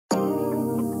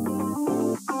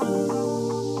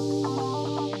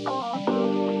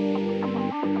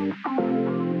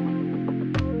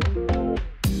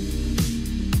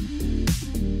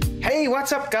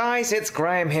What's up, guys? It's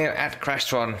Graham here at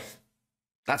Crestron.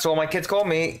 That's all my kids call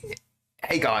me.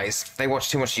 Hey guys, they watch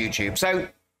too much YouTube, so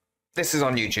this is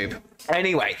on YouTube.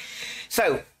 Anyway,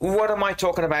 so what am I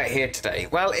talking about here today?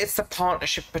 Well, it's the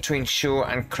partnership between Shure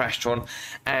and Crestron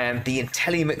and the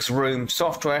IntelliMix Room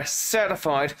software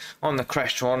certified on the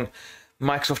Crestron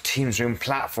Microsoft Teams Room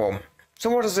platform. So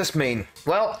what does this mean?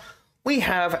 Well, we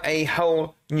have a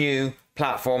whole new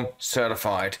platform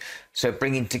certified. So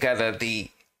bringing together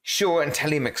the Shure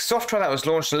IntelliMix software that was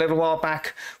launched a little while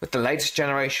back with the latest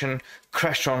generation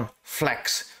Crestron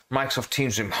Flex Microsoft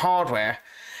Teams Room hardware,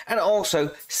 and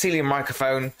also ceiling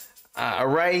microphone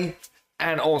array,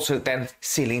 and also then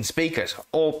ceiling speakers,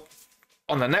 all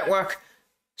on the network,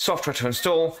 software to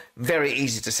install, very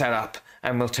easy to set up,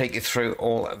 and we'll take you through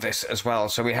all of this as well.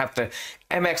 So we have the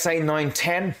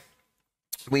MXA910,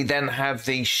 we then have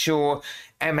the Shure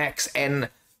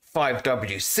MXN5WC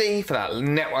for that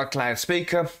network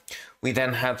loudspeaker. We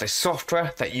then have the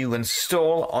software that you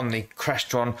install on the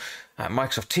Crestron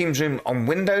Microsoft Teams Room on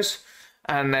Windows.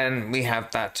 And then we have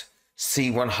that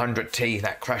C100T,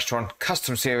 that Crestron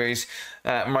Custom Series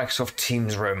Microsoft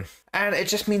Teams Room. And it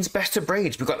just means best of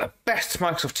breeds. We've got the best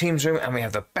Microsoft Teams Room and we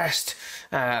have the best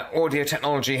audio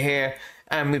technology here.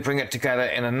 And we bring it together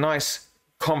in a nice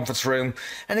conference room.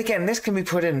 And again, this can be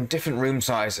put in different room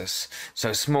sizes,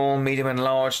 so small, medium and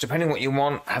large, depending what you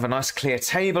want. Have a nice clear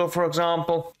table, for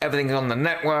example. Everything on the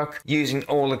network, using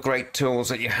all the great tools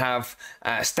that you have,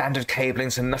 standard cabling,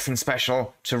 so nothing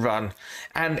special to run,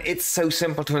 and it's so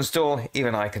simple to install,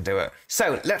 even I can do it.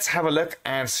 So let's have a look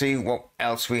and see what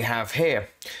else we have here.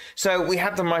 So we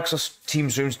have the Microsoft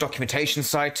Teams Room's documentation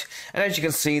site, and as you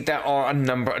can see, there are a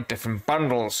number of different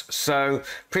bundles. So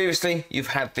previously you've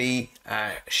had the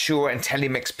Shure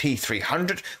IntelliMix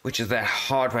P300, which is their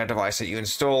hardware device that you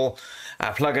install,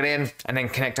 plug it in, and then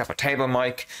connect up a table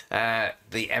mic, the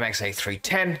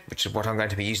MXA310, which is what I'm going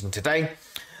to be using today,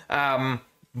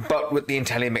 but with the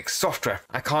IntelliMix software.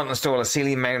 I can't install a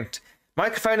ceiling mount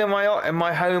microphone in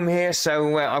my home here,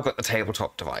 so I've got the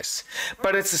tabletop device,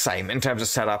 but it's the same in terms of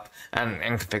setup and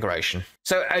configuration.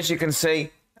 So as you can see,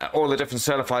 all the different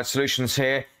certified solutions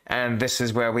here, and this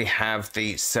is where we have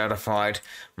the certified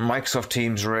Microsoft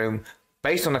Teams Room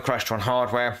based on the Crestron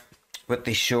hardware with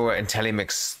the Shure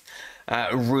IntelliMix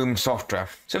Room software.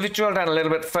 So if we drill down a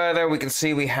little bit further, we can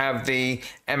see we have the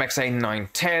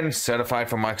MXA910 certified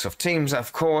for Microsoft Teams,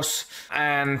 of course,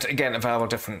 and again available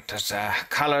different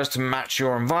colors to match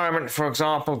your environment, for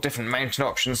example, different mounting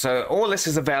options. So all this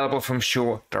is available from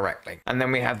Shure directly. And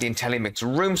then we have the IntelliMix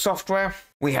Room software.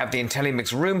 We have the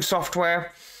IntelliMix Room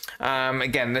software.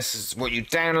 Again, this is what you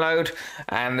download,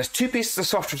 and there's two pieces of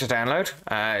software to download.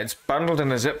 It's bundled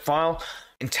in a zip file.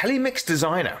 IntelliMix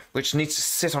Designer, which needs to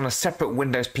sit on a separate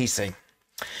Windows PC.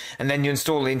 And then you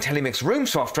install the IntelliMix Room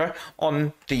software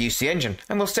on the UC engine,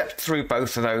 and we'll step through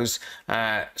both of those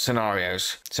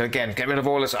scenarios. So again, get rid of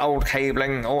all this old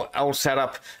cabling, old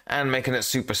setup, and making it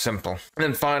super simple. And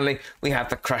then finally, we have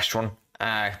the Crestron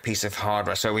piece of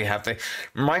hardware. So we have the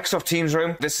Microsoft Teams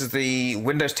Room. This is the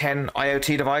Windows 10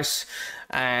 IoT device,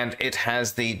 and it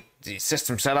has the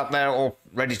system set up there, all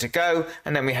ready to go.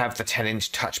 And then we have the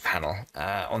 10-inch touch panel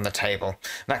on the table.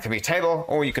 That can be a table,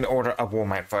 or you can order a wall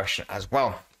mount version as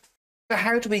well. So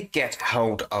how do we get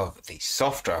hold of the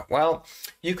software? Well,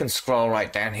 you can scroll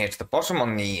right down here to the bottom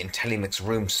on the IntelliMix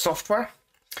Room software,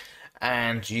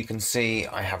 and you can see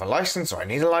I have a license, or I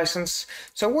need a license.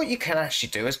 So what you can actually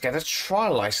do is get a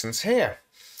trial license here.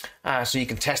 So you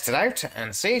can test it out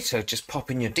and see. So just pop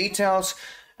in your details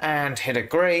and hit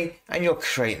agree, and you'll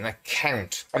create an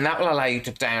account. And that will allow you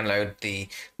to download the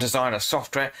Designer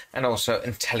software and also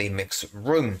IntelliMix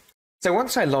Room. So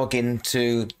once I log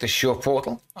into the Shure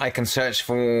portal, I can search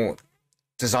for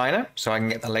Designer, so I can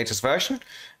get the latest version,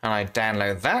 and I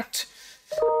download that.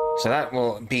 So that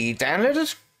will be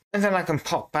downloaded. And then I can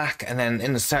pop back, and then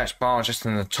in the search bar, just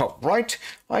in the top right,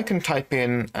 I can type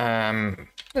in,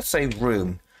 let's say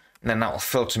Room, and then that will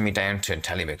filter me down to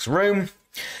IntelliMix Room.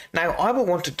 Now, I will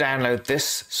want to download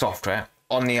this software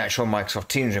on the actual Microsoft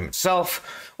Teams Room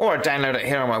itself, or I download it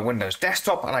here on my Windows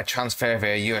desktop and I transfer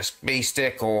via USB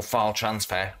stick or file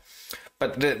transfer.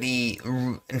 But the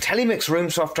IntelliMix Room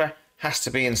software has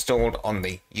to be installed on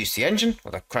the UC engine,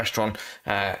 or the Crestron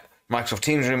Microsoft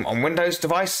Teams Room on Windows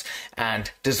device,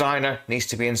 and Designer needs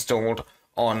to be installed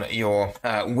on your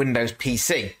Windows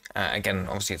PC. Again,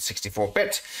 obviously it's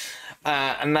 64-bit.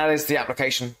 And that is the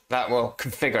application that will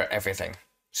configure everything.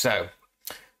 So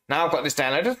now I've got this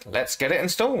downloaded, let's get it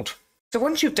installed. So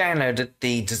once you've downloaded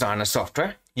the Designer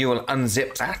software, you will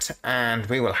unzip that, and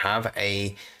we will have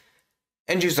a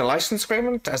end user license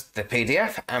agreement as the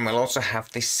PDF, and we'll also have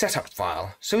the setup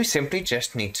file. So we simply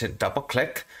just need to double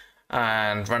click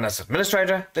and run as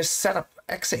administrator this setup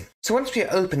exe. So once we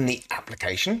open the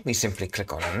application, we simply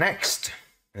click on next.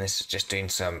 And this is just doing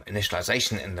some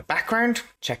initialization in the background,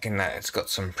 checking that it's got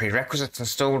some prerequisites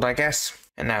installed, I guess.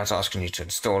 And now it's asking you to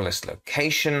install this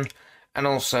location, and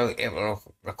also it will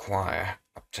require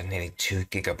up to nearly 2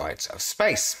 GB of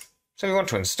space. So we want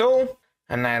to install,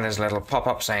 and now there's a little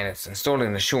pop-up saying it's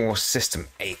installing the Shure System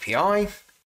API.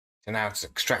 So now it's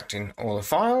extracting all the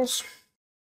files.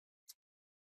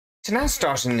 So now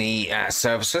starting the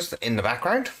services in the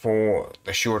background for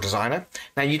the Shure Designer.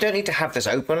 Now you don't need to have this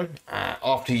open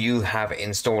after you have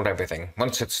installed everything.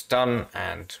 Once it's done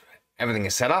and everything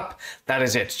is set up, that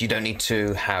is it. You don't need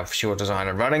to have Shure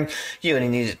Designer running. You only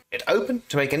need it open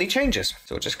to make any changes.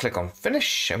 So we'll just click on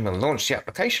finish and we'll launch the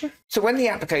application. So when the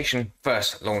application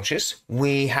first launches,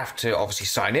 we have to obviously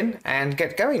sign in and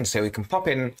get going. So we can pop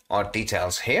in our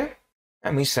details here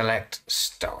and we select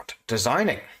start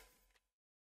designing.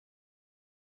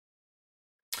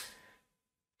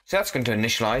 So that's going to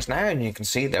initialize now, and you can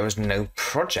see there is no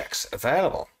projects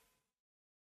available.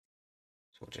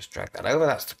 So we'll just drag that over.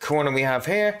 That's the corner we have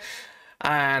here.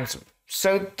 And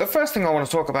so the first thing I want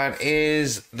to talk about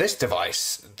is this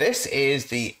device. This is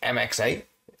the MXA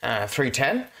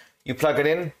 310. You plug it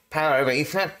in, power over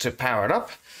Ethernet to power it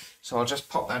up. So I'll just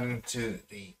pop that into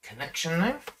the connection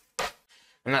now.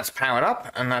 And that's powered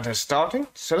up, and that is starting.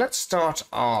 So let's start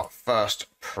our first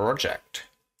project.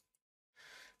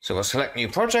 So we'll select new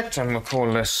project and we'll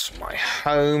call this my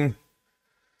home.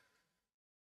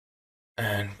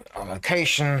 And our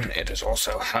location, it is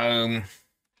also home.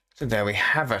 So there we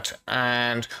have it.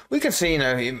 And we can see,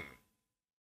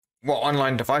 what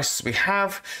online devices we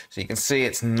have. So you can see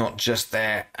it's not just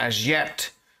there as yet.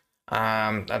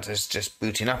 That is just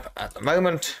booting up at the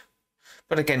moment.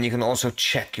 But again, you can also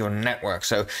check your network.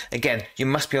 So again, you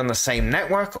must be on the same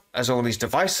network as all these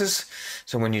devices.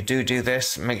 So when you do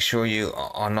this, make sure you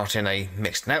are not in a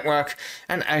mixed network.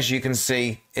 And as you can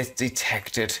see, it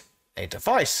detected a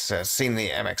device. So it's seen the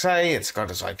MXA, it's got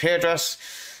its IP address,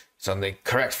 it's on the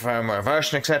correct firmware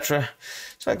version, etc.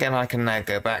 So again, I can now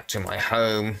go back to my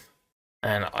home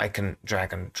and I can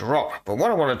drag and drop. But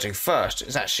what I want to do first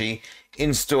is actually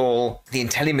install the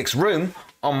IntelliMix room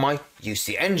on my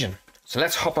UC engine. So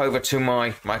let's hop over to my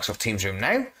Microsoft Teams room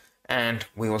now, and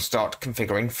we will start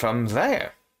configuring from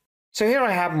there. So here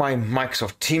I have my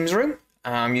Microsoft Teams room.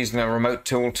 I'm using a remote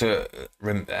tool to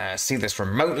see this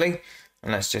remotely.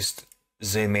 And let's just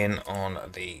zoom in on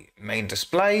the main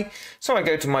display. So I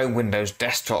go to my Windows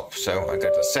desktop. So I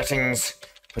go to settings,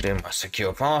 put in my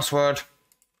secure password,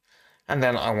 and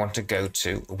then I want to go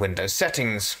to Windows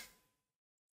settings.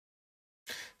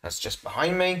 That's just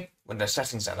behind me, Windows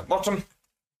settings at the bottom.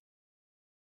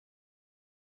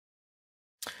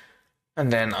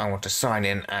 And then I want to sign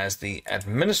in as the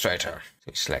administrator. So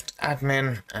we select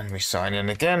admin and we sign in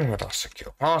again with our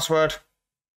secure password.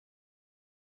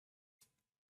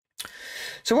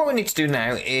 So what we need to do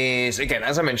now is, again,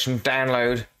 as I mentioned,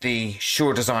 download the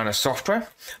Shure Designer software,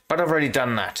 but I've already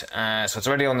done that. So it's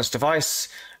already on this device,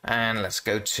 and let's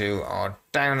go to our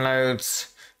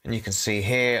downloads, and you can see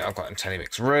here, I've got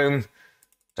IntelliMix Room,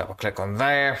 double click on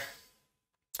there,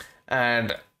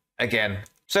 and again,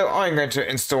 so I'm going to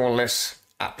install this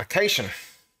application.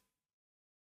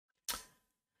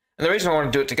 And the reason I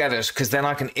want to do it together is because then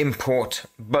I can import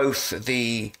both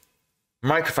the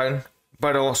microphone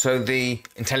but also the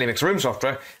IntelliMix Room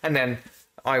software, and then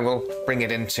I will bring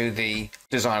it into the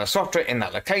designer software in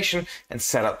that location and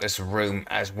set up this room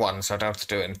as one, so I don't have to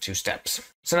do it in 2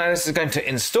 steps. So now this is going to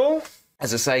install.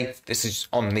 As I say, this is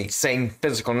on the same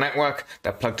physical network.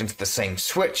 They're plugged into the same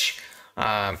switch.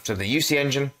 So the UC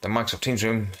engine, the Microsoft Teams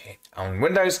room on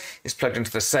Windows, is plugged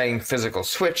into the same physical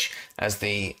switch as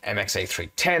the MXA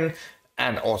 310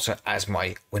 and also as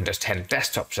my Windows 10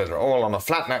 desktop. So they're all on a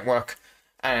flat network.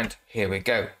 And here we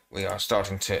go. We are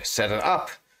starting to set it up.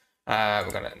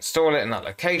 We're going to install it in that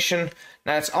location.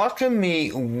 Now it's asking me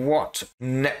what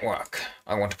network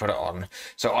I want to put it on.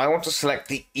 So I want to select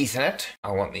the Ethernet.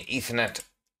 I want the Ethernet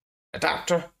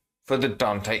adapter for the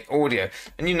Dante audio.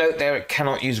 And you note there it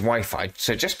cannot use Wi-Fi.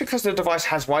 So just because the device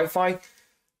has Wi-Fi,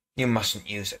 you mustn't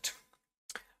use it.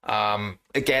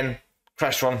 Again,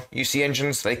 Crestron UC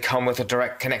engines, they come with a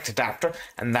direct connect adapter,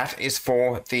 and that is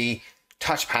for the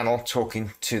touch panel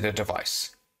talking to the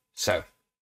device. So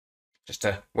just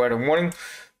a word of warning,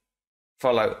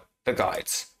 follow the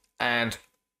guides. And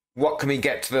what can we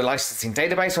get to the licensing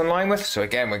database online with? So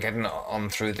again, we're getting on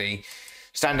through the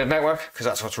standard network because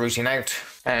that's what's routing out,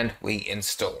 and we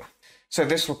install. So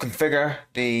this will configure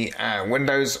the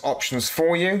Windows options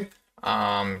for you.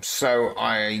 So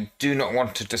I do not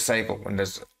want to disable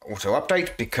Windows Auto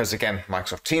Update because, again,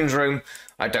 Microsoft Teams Room,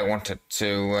 I don't want it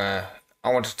to,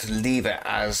 I wanted to leave it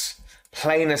as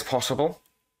plain as possible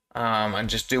and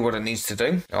just do what it needs to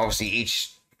do. Obviously,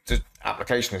 each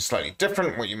application is slightly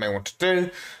different, what you may want to do.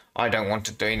 I don't want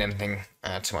to do anything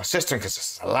to my system because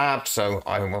this is a lab, so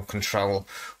I will control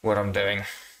what I'm doing.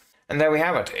 And there we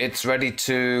have it. It's ready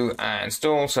to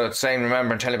install. So it's saying,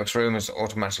 remember, IntelliMix Room is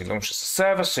automatically launched as a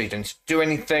service, so you don't need to do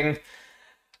anything.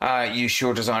 Use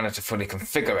Shure Designer to fully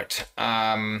configure it.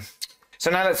 So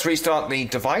now let's restart the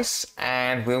device,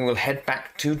 and we will head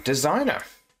back to Designer.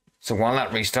 So while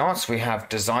that restarts, we have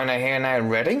Designer here now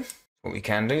ready. What we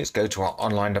can do is go to our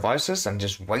online devices and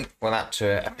just wait for that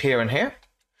to appear in here.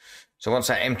 So once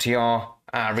that MTR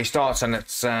restarts and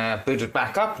it's booted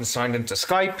back up and signed into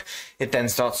Skype, it then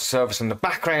starts the service in the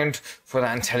background for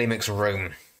that IntelliMix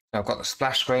Room. I've got the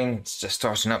splash screen. It's just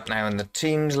starting up now in the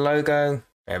Teams logo.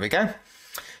 There we go.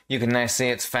 You can now see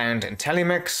it's found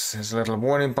IntelliMix. There's a little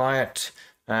warning by it.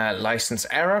 License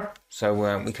error.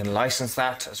 So we can license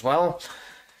that as well.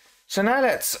 So now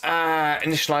let's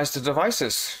initialize the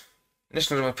devices.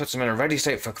 Initially, we'll put them in a ready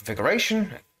state for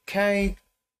configuration. Okay.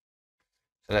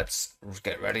 So let's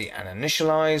get ready and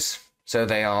initialize. So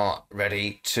they are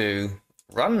ready to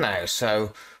run now.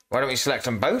 So why don't we select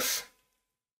them both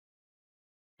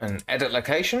and edit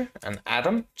location and add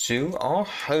them to our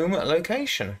home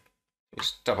location.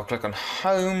 Just double click on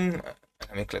home,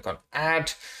 let me click on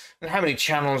add, and how many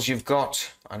channels you've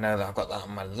got. I know that I've got that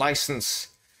on my license.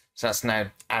 So that's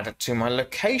now added to my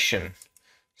location.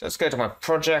 So let's go to my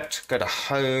project, go to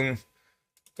home,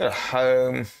 go to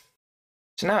home.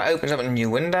 So now it opens up a new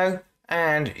window,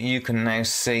 and you can now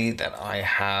see that I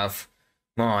have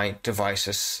my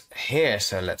devices here.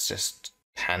 So let's just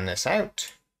pan this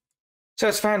out. So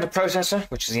it's found the processor,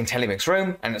 which is the IntelliMix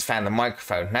Room, and it's found the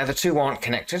microphone. Now the two aren't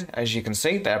connected, as you can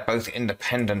see. They're both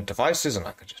independent devices, and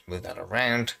I can just move that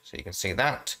around so you can see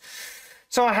that.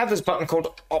 So I have this button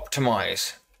called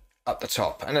Optimize up the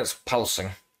top, and it's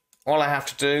pulsing. All I have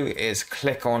to do is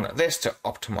click on this to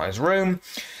optimize room.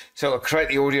 So it'll create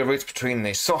the audio routes between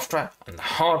the software and the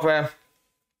hardware,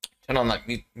 turn on that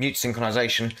mute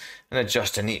synchronization, and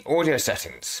adjust any audio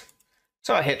settings.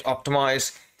 So I hit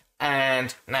optimize,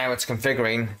 and now it's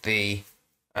configuring the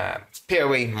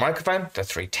PoE microphone, the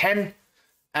 310,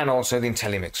 and also the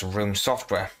IntelliMix Room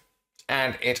software.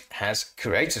 And it has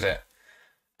created it.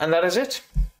 And that is it.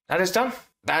 That is done.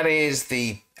 That is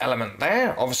the element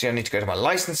there. Obviously, I need to go to my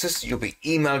licenses. You'll be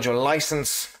emailed your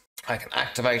license. I can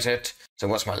activate it. So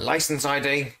what's my license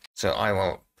ID? So I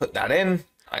will put that in.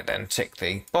 I then tick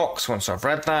the box once I've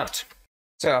read that.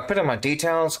 So I'll put in my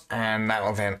details, and that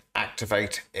will then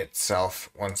activate itself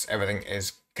once everything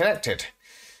is connected.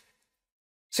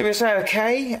 So we say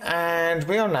OK, and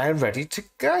we are now ready to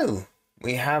go.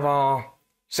 We have our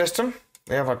system,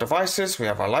 we have our devices, we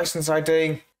have our license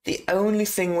ID. The only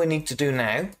thing we need to do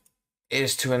now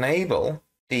is to enable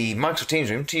the Microsoft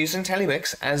Teams Room to use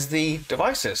IntelliMix as the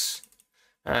devices.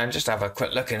 And just have a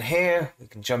quick look in here. We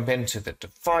can jump into the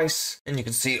device and you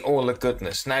can see all the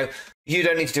goodness. Now, you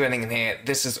don't need to do anything in here.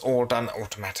 This is all done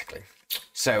automatically.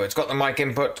 So it's got the mic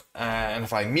input, and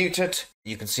if I mute it,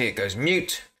 you can see it goes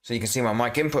mute. So you can see my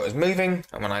mic input is moving,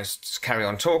 and when I just carry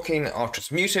on talking after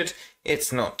it's muted,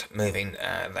 it's not moving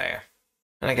there.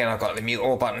 And again, I've got the mute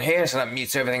all button here, so that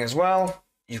mutes everything as well.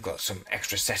 You've got some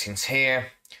extra settings here.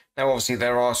 Now, obviously,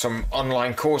 there are some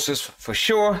online courses for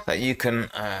sure that you can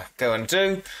go and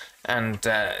do and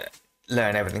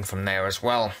learn everything from there as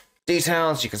well.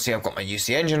 Details, you can see I've got my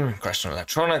UC engine, Crestron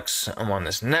electronics, I'm on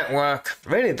this network.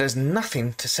 Really, there's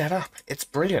nothing to set up. It's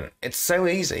brilliant. It's so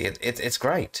easy. It's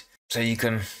great. So you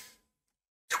can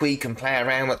tweak and play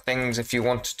around with things if you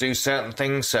want to do certain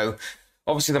things. So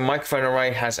obviously the microphone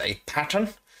array has a pattern.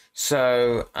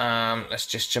 So let's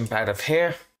just jump out of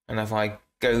here. And if I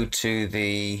go to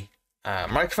the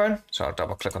microphone, so I'll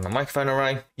double click on the microphone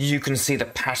array, you can see the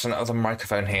pattern of the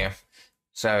microphone here.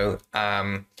 So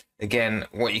again,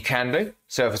 what you can do,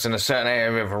 so if it's in a certain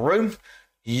area of a room,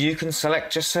 you can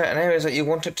select just certain areas that you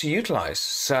want it to utilize.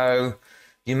 So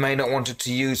you may not want it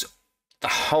to use the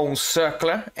whole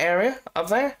circular area up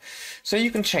there. So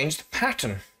you can change the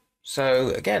pattern. So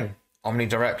again,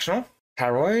 omnidirectional,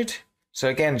 paroid. So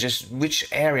again, just which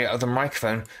area of the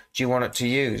microphone do you want it to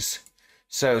use?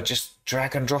 So just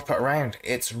drag and drop it around.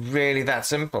 It's really that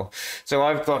simple. So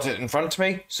I've got it in front of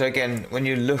me. So again, when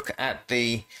you look at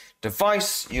the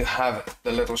device, you have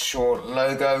the little Shure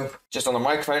logo just on the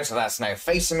microphone. So that's now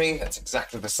facing me. That's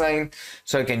exactly the same.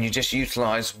 So again, you just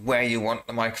utilize where you want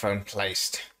the microphone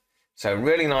placed. So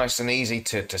really nice and easy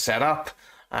to set up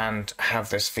and have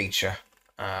this feature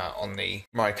on the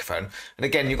microphone. And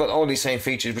again, you've got all these same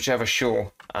features, whichever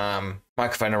Shure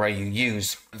microphone array you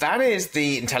use. That is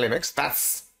the IntelliMix.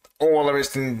 That's all there is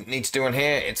to need to do on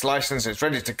here. It's licensed, it's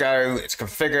ready to go, it's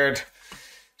configured.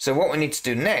 So what we need to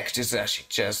do next is actually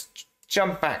just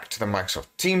jump back to the Microsoft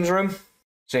Teams room.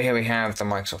 So here we have the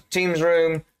Microsoft Teams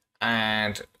room,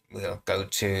 and we'll go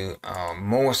to our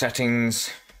more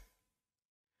settings.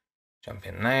 Jump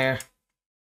in there.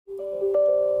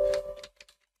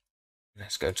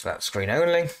 Let's go to that screen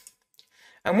only.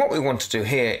 And what we want to do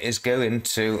here is go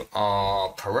into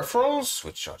our peripherals,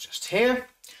 which are just here.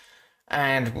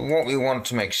 And what we want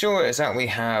to make sure is that we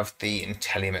have the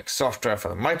IntelliMix software for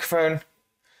the microphone.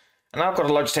 And I've got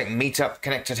a Logitech Meetup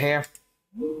connected here,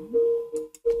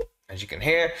 as you can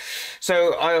hear.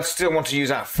 So I'll still want to use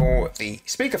that for the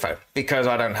speakerphone because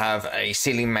I don't have a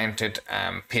ceiling mounted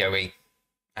PoE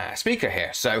speaker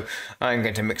here. So I'm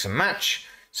going to mix and match.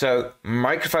 So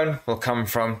microphone will come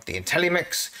from the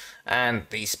IntelliMix and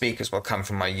the speakers will come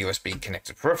from my USB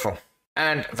connected peripheral.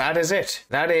 And that is it.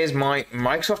 That is my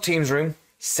Microsoft Teams room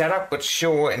set up with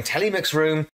Shure IntelliMix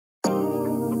room